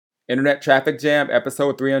Internet Traffic Jam,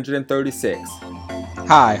 episode 336.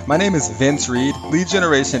 Hi, my name is Vince Reed, lead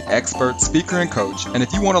generation expert, speaker, and coach. And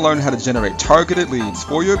if you want to learn how to generate targeted leads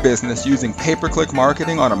for your business using pay-per-click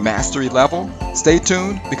marketing on a mastery level, stay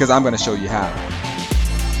tuned because I'm going to show you how.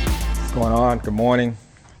 What's going on? Good morning.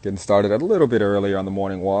 Getting started a little bit earlier on the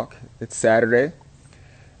morning walk. It's Saturday,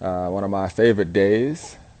 one of my favorite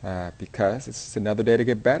days because it's just another day to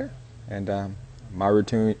get better. And my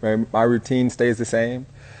routine stays the same,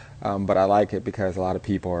 but I like it because a lot of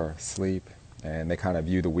people are asleep and they kind of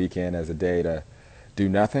view the weekend as a day to do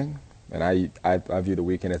nothing. And I view the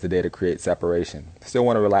weekend as a day to create separation. Still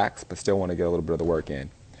want to relax, but still want to get a little bit of the work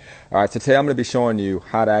in. All right, so today I'm going to be showing you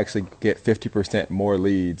how to actually get 50% more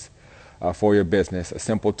leads for your business. A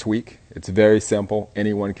simple tweak. It's very simple.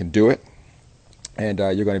 Anyone can do it. And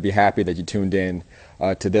you're going to be happy that you tuned in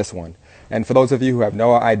to this one. And for those of you who have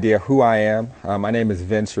no idea who I am, my name is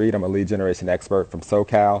Vince Reed. I'm a lead generation expert from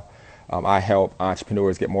SoCal. I help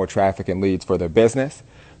entrepreneurs get more traffic and leads for their business.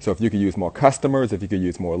 So if you could use more customers, if you could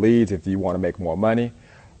use more leads, if you want to make more money,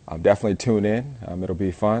 definitely tune in. It'll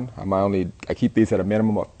be fun. I keep these at a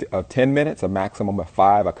minimum of 10 minutes, a maximum of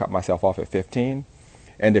 5. I cut myself off at 15.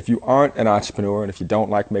 And if you aren't an entrepreneur and if you don't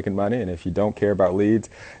like making money and if you don't care about leads,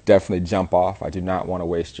 definitely jump off. I do not want to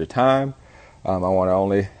waste your time. I want to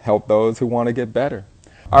only help those who want to get better.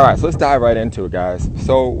 All right, so let's dive right into it, guys.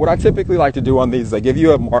 So what I typically like to do on these is I give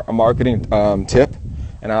you a marketing tip,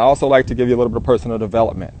 and I also like to give you a little bit of personal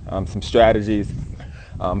development, some strategies,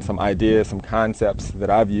 some ideas, some concepts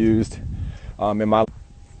that I've used in my life.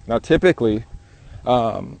 Now, typically,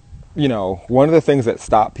 one of the things that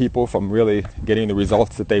stop people from really getting the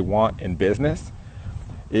results that they want in business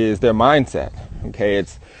is their mindset. Okay,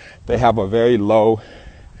 they have a very low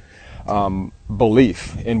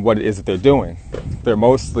belief in what it is that they're doing. They're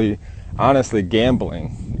mostly, honestly, gambling.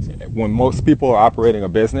 When most people are operating a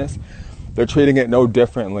business, they're treating it no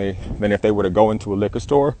differently than if they were to go into a liquor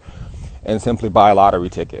store and simply buy a lottery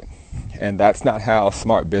ticket. And that's not how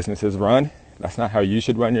smart businesses run. That's not how you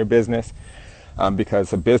should run your business,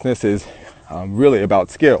 because a business is really about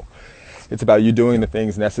skill. It's about you doing the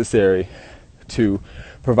things necessary to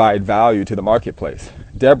provide value to the marketplace.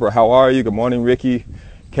 Deborah, how are you? Good morning, Ricky.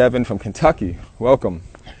 Kevin from Kentucky, welcome.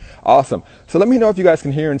 Awesome. So let me know if you guys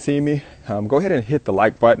can hear and see me. Go ahead and hit the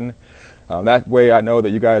like button. That way I know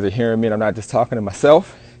that you guys are hearing me and I'm not just talking to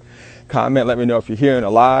myself. Comment, let me know if you're hearing it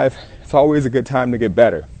live. It's always a good time to get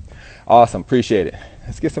better. Awesome, appreciate it.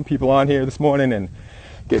 Let's get some people on here this morning and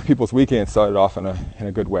get people's weekend started off in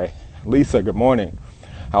a good way. Lisa, good morning.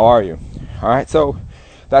 How are you? All right, so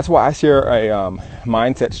that's why I share a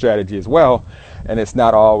mindset strategy as well, and it's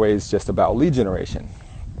not always just about lead generation.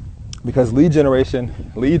 Because leads are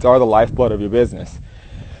the lifeblood of your business.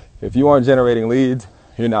 If you aren't generating leads,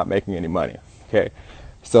 you're not making any money. Okay,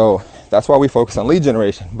 so that's why we focus on lead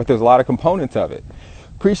generation. But there's a lot of components of it.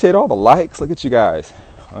 Appreciate all the likes. Look at you guys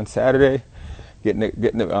on Saturday, getting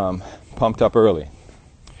it pumped up early.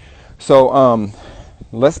 So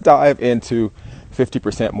let's dive into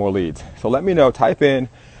 50% more leads. So let me know. Type in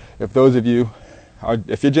if those of you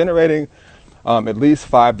if you're generating at least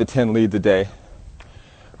 5 to 10 leads a day.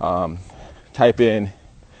 Type in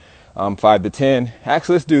 5 to 10.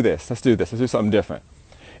 Actually, let's do this. Let's do something different.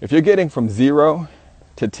 If you're getting from 0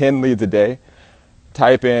 to 10 leads a day,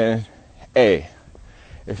 type in A.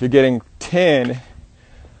 If you're getting 10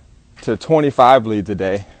 to 25 leads a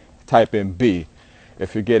day, type in B.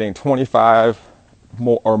 If you're getting 25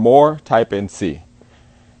 or more, type in C.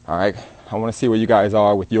 All right. I want to see where you guys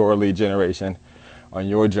are with your lead generation on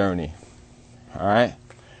your journey. All right.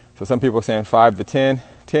 So some people are saying 5 to 10.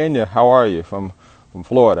 Tanya, how are you? From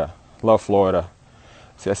Florida. Love Florida.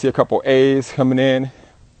 See, I see a couple A's coming in.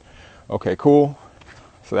 Okay, cool.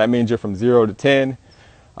 So that means you're from 0 to 10.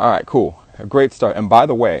 All right, cool. A great start. And by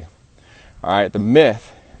the way, all right, the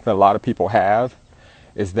myth that a lot of people have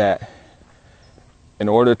is that in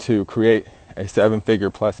order to create a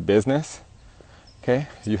 7-figure plus business, okay,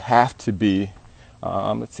 you have to be,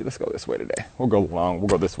 let's go this way today. We'll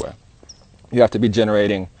go this way. You have to be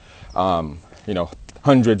generating,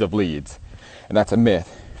 hundreds of leads. And that's a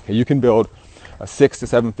myth. Okay, you can build a 6 to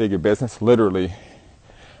 7-figure business literally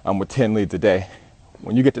with 10 leads a day.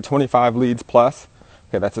 When you get to 25 leads plus,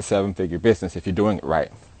 okay, that's a 7-figure business if you're doing it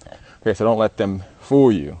right. Okay, so don't let them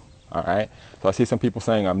fool you. All right. So I see some people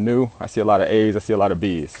saying I'm new. I see a lot of A's. I see a lot of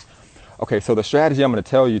B's. Okay, so the strategy I'm going to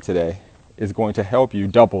tell you today is going to help you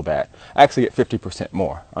double that. Actually get 50%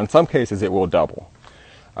 more. In some cases, it will double.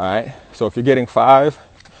 All right. So if you're getting 5,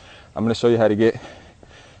 I'm going to show you how to get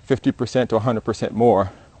 50% to 100%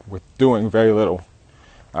 more with doing very little.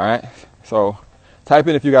 All right. So Type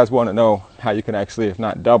in if you guys want to know how you can actually, if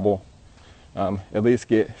not double, at least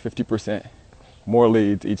get 50% more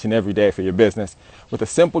leads each and every day for your business with a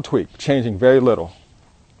simple tweak, changing very little.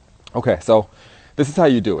 Okay, so this is how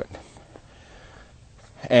you do it.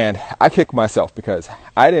 And I kick myself because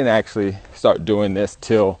I didn't actually start doing this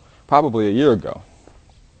till probably a year ago.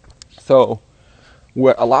 So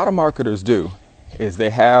what a lot of marketers do is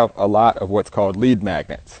they have a lot of what's called lead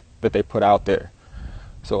magnets that they put out there.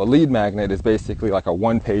 So a lead magnet is basically like a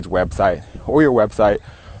one-page website or your website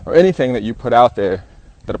or anything that you put out there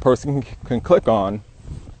that a person can click on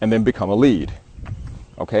and then become a lead.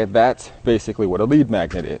 Okay, that's basically what a lead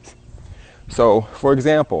magnet is. So, for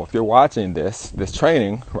example, if you're watching this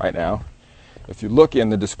training right now, if you look in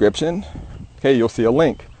the description, okay, you'll see a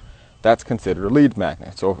link. That's considered a lead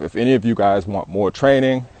magnet. So if any of you guys want more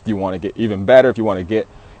training, if you want to get even better, if you want to get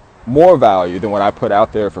more value than what I put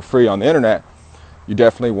out there for free on the internet, you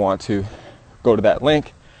definitely want to go to that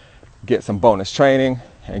link, get some bonus training,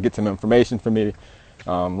 and get some information from me.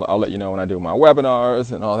 I'll let you know when I do my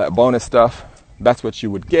webinars and all that bonus stuff. That's what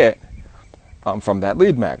you would get from that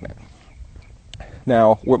lead magnet.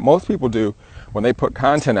 Now, what most people do when they put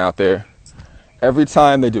content out there, every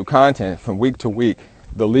time they do content from week to week,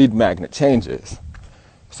 the lead magnet changes.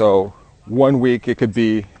 So one week it could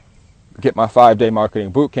be get my 5-day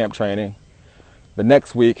marketing bootcamp training. The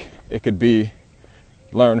next week it could be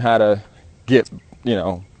learn how to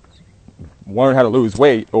learn how to lose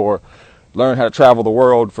weight, or learn how to travel the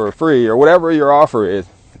world for free, or whatever your offer is.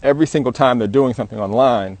 Every single time they're doing something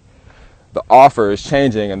online, the offer is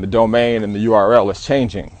changing and the domain and the URL is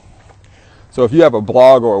changing. So if you have a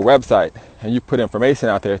blog or a website and you put information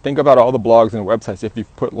out there, think about all the blogs and websites. If you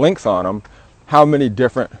put links on them, how many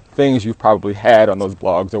different things you've probably had on those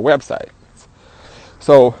blogs or websites.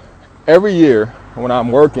 So every year when I'm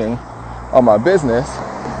working on my business,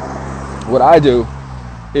 what I do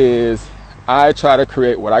is I try to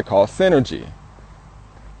create what I call synergy.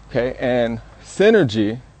 Okay, and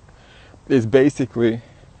synergy is basically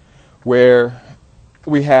where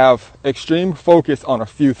we have extreme focus on a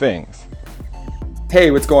few things. Hey,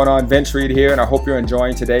 what's going on? Vince Reed here, and I hope you're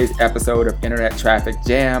enjoying today's episode of Internet Traffic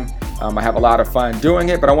Jam. I have a lot of fun doing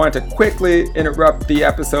it, but I wanted to quickly interrupt the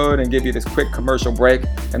episode and give you this quick commercial break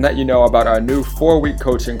and let you know about our new 4-week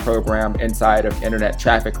coaching program inside of Internet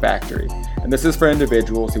Traffic Factory. And this is for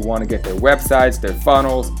individuals who want to get their websites, their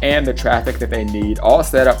funnels, and the traffic that they need all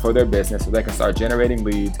set up for their business so they can start generating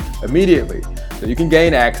leads immediately. So you can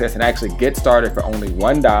gain access and actually get started for only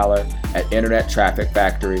 $1 at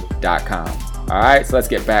internettrafficfactory.com. All right, so let's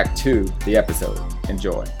get back to the episode.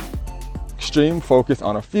 Enjoy. Extreme focus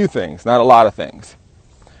on a few things, not a lot of things.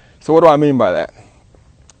 So what do I mean by that?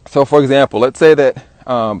 So for example, let's say that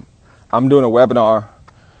I'm doing a webinar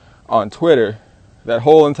on Twitter. That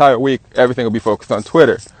whole entire week, everything will be focused on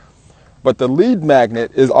Twitter. But the lead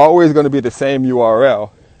magnet is always going to be the same URL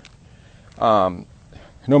no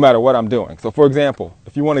matter what I'm doing. So for example,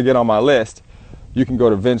 if you want to get on my list, you can go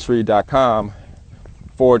to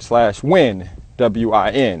vincereed.com/win,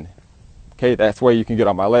 WIN. Okay, that's where you can get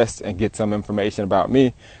on my list and get some information about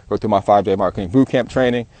me, go through my 5-day marketing bootcamp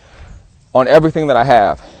training on everything that I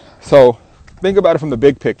have. So think about it from the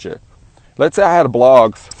big picture. Let's say I had a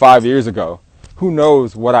blog 5 years ago. Who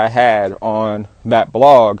knows what I had on that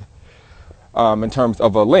blog in terms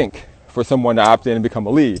of a link for someone to opt in and become a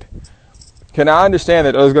lead. Can I understand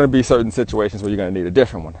that there's going to be certain situations where you're going to need a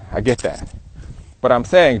different one? I get that. But I'm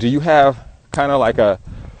saying, do you have kind of like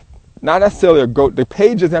not necessarily the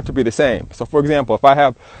page doesn't have to be the same. So for example, if I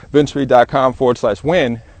have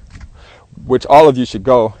vincereed.com/win, which all of you should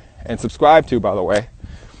go and subscribe to, by the way,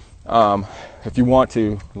 if you want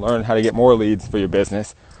to learn how to get more leads for your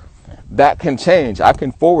business, that can change. I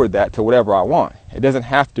can forward that to whatever I want. It doesn't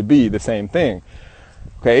have to be the same thing.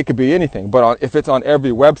 Okay, it could be anything. But if it's on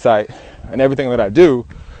every website and everything that I do,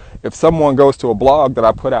 if someone goes to a blog that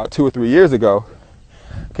I put out 2 or 3 years ago,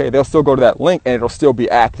 okay, they'll still go to that link and it'll still be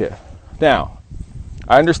active. Now,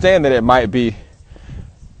 I understand that it might be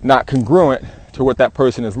not congruent to what that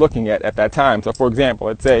person is looking at that time. So for example,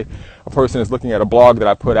 let's say a person is looking at a blog that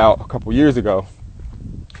I put out a couple years ago,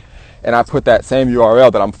 and I put that same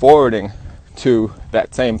URL that I'm forwarding to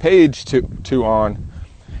that same page to on,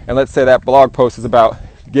 and let's say that blog post is about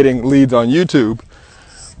getting leads on YouTube,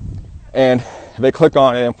 and they click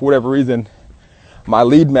on it and for whatever reason my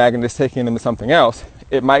lead magnet is taking them to something else,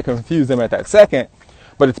 it might confuse them at that second,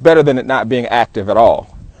 but it's better than it not being active at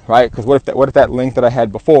all, right? Because what if that link that I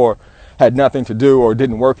had before had nothing to do or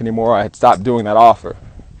didn't work anymore, I had stopped doing that offer.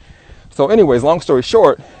 So anyways, long story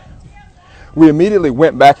short, we immediately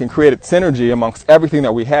went back and created synergy amongst everything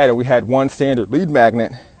that we had, and we had one standard lead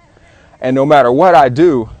magnet And no matter what I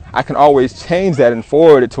do, I can always change that and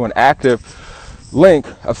forward it to an active link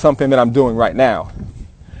of something that I'm doing right now.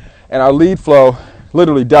 And our lead flow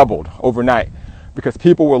literally doubled overnight because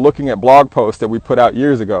people were looking at blog posts that we put out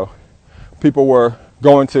years ago. People were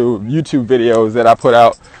going to YouTube videos that I put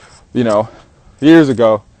out, years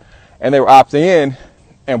ago, and they were opting in.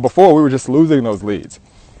 And before, we were just losing those leads.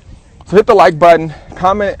 So hit the like button,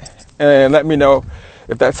 comment, and let me know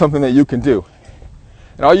if that's something that you can do.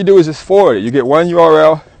 And all you do is just forward it. You get one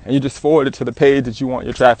URL and you just forward it to the page that you want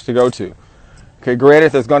your traffic to go to. Okay,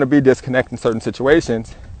 granted, there's going to be disconnect in certain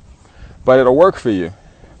situations, but it'll work for you.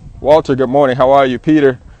 Walter, good morning. How are you?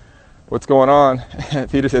 Peter, what's going on?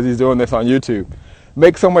 Peter says he's doing this on YouTube.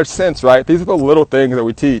 Makes so much sense, right? These are the little things that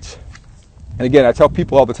we teach. And again, I tell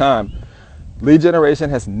people all the time, lead generation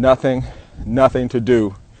has nothing to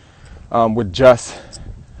do with just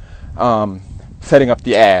setting up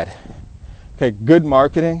the ad. Okay, good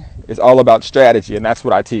marketing is all about strategy, and that's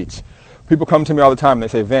what I teach. People come to me all the time and they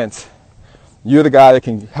say, Vince, you're the guy that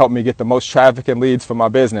can help me get the most traffic and leads for my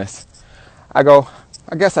business. I go,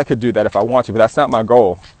 I guess I could do that if I want to, but that's not my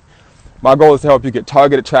goal. My goal is to help you get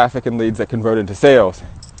targeted traffic and leads that convert into sales,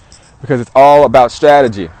 because it's all about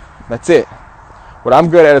strategy. That's it. What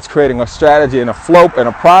I'm good at is creating a strategy and a flow and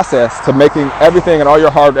a process to making everything and all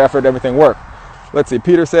your hard effort, everything work. Let's see,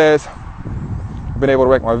 Peter says, I've been able to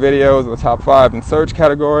rank my videos in the top 5 in search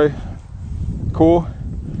category. Cool.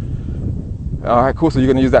 All right, cool. So you're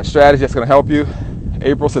going to use that strategy. That's going to help you.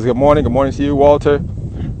 April says, good morning. Good morning to you, Walter.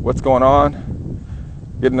 What's going on?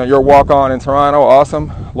 Getting your walk on in Toronto.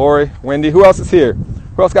 Awesome. Lori, Wendy. Who else is here?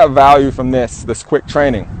 Who else got value from this quick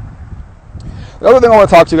training? The other thing I want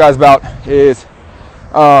to talk to you guys about is,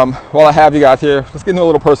 while I have you guys here, let's get into a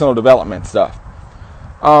little personal development stuff.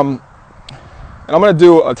 And I'm going to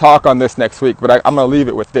do a talk on this next week, but I'm going to leave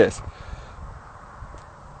it with this.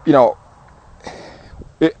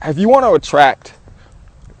 If you want to attract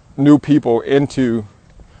new people into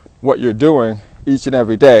what you're doing each and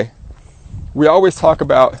every day, we always talk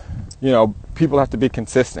about, people have to be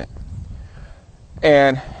consistent.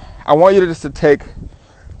 And I want you to take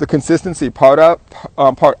the consistency part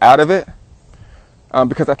out of it,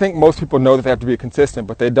 because I think most people know that they have to be consistent,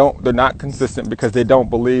 but they're not consistent because they don't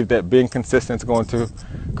believe that being consistent is going to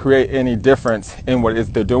create any difference in what it is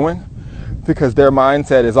they're doing, because their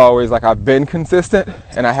mindset is always like, I've been consistent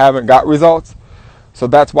and I haven't got results. So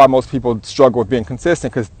that's why most people struggle with being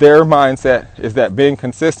consistent, because their mindset is that being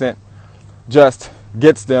consistent just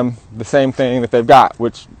gets them the same thing that they've got,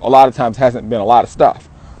 which a lot of times hasn't been a lot of stuff.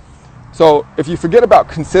 So if you forget about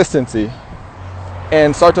consistency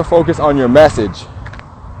and start to focus on your message,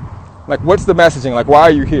 like, what's the messaging? Like, why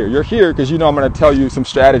are you here? You're here because I'm going to tell you some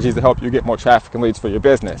strategies to help you get more traffic and leads for your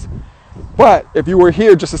business. But if you were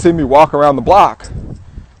here just to see me walk around the block,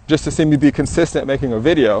 just to see me be consistent making a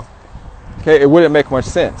video, okay, it wouldn't make much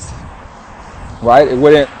sense, right?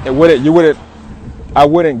 I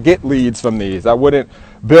wouldn't get leads from these. I wouldn't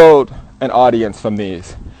build an audience from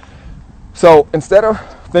these. So instead of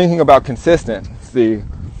thinking about consistency,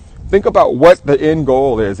 think about what the end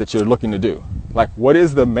goal is that you're looking to do. Like, what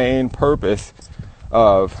is the main purpose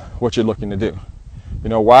of what you're looking to do?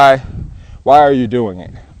 Why are you doing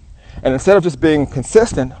it? And instead of just being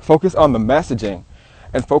consistent, focus on the messaging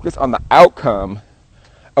and focus on the outcome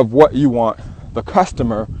of what you want the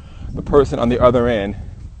customer, the person on the other end,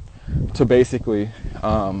 to basically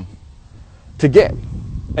to get.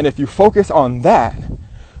 And if you focus on that,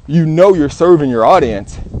 you're serving your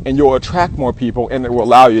audience and you'll attract more people, and it will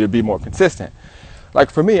allow you to be more consistent. Like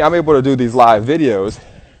for me, I'm able to do these live videos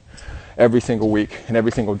every single week and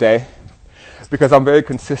every single day because I'm very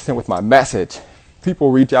consistent with my message. People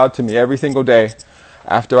reach out to me every single day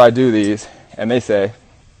after I do these, and they say,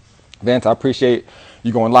 Vince, I appreciate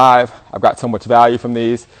you going live. I've got so much value from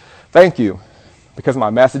these. Thank you. Because my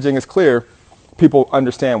messaging is clear, people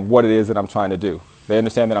understand what it is that I'm trying to do. They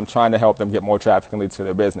understand that I'm trying to help them get more traffic and leads for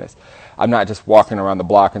their business. I'm not just walking around the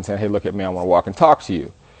block and saying, hey, look at me, I want to walk and talk to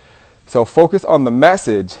you. So focus on the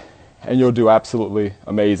message, and you'll do absolutely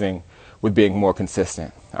amazing with being more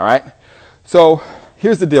consistent. All right? So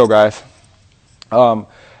here's the deal, guys.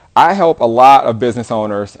 I help a lot of business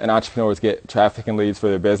owners and entrepreneurs get traffic and leads for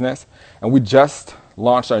their business. And we just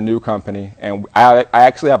launched our new company. And I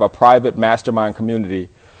actually have a private mastermind community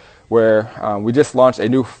where we just launched a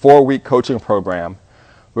new 4-week coaching program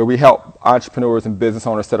where we help entrepreneurs and business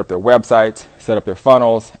owners set up their websites, set up their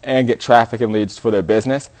funnels, and get traffic and leads for their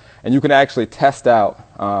business. And you can actually test out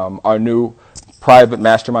our new private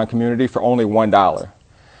mastermind community for only $1.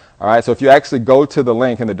 All right, so if you actually go to the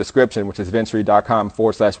link in the description, which is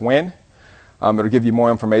vincereed.com/win, It'll give you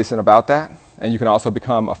more information about that. And you can also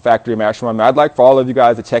become a factory mastermind. I'd like for all of you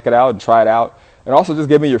guys to check it out and try it out. And also just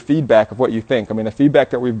give me your feedback of what you think. I mean, the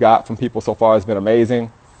feedback that we've got from people so far has been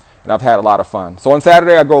amazing. And I've had a lot of fun. So on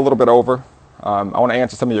Saturday, I go a little bit over. I want to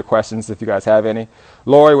answer some of your questions if you guys have any.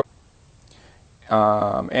 Lori,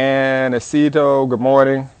 and Acito, good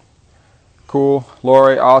morning. Cool.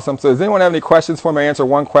 Lori, awesome. So does anyone have any questions for me? I answer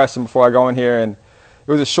one question before I go in here. And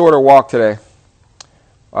it was a shorter walk today.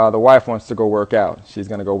 The wife wants to go work out. She's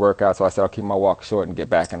going to go work out. So I said I'll keep my walk short and get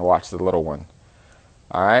back and watch the little one.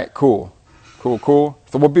 All right, cool. Cool.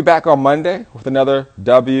 So we'll be back on Monday with another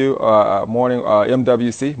morning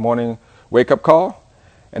MWC, morning wake-up call.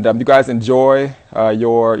 And you guys enjoy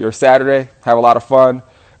your Saturday. Have a lot of fun.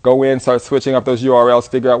 Go in, start switching up those URLs,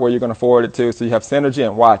 figure out where you're going to forward it to so you have synergy,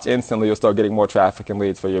 and watch. Instantly, you'll start getting more traffic and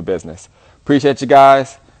leads for your business. Appreciate you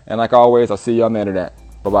guys. And like always, I'll see you on the internet.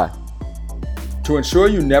 Bye-bye. To ensure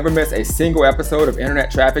you never miss a single episode of Internet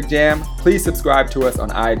Traffic Jam, please subscribe to us on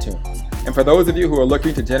iTunes. And for those of you who are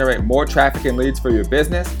looking to generate more traffic and leads for your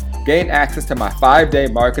business, gain access to my 5-day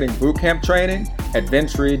marketing bootcamp training at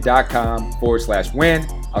vincereed.com/win.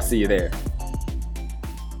 I'll see you there.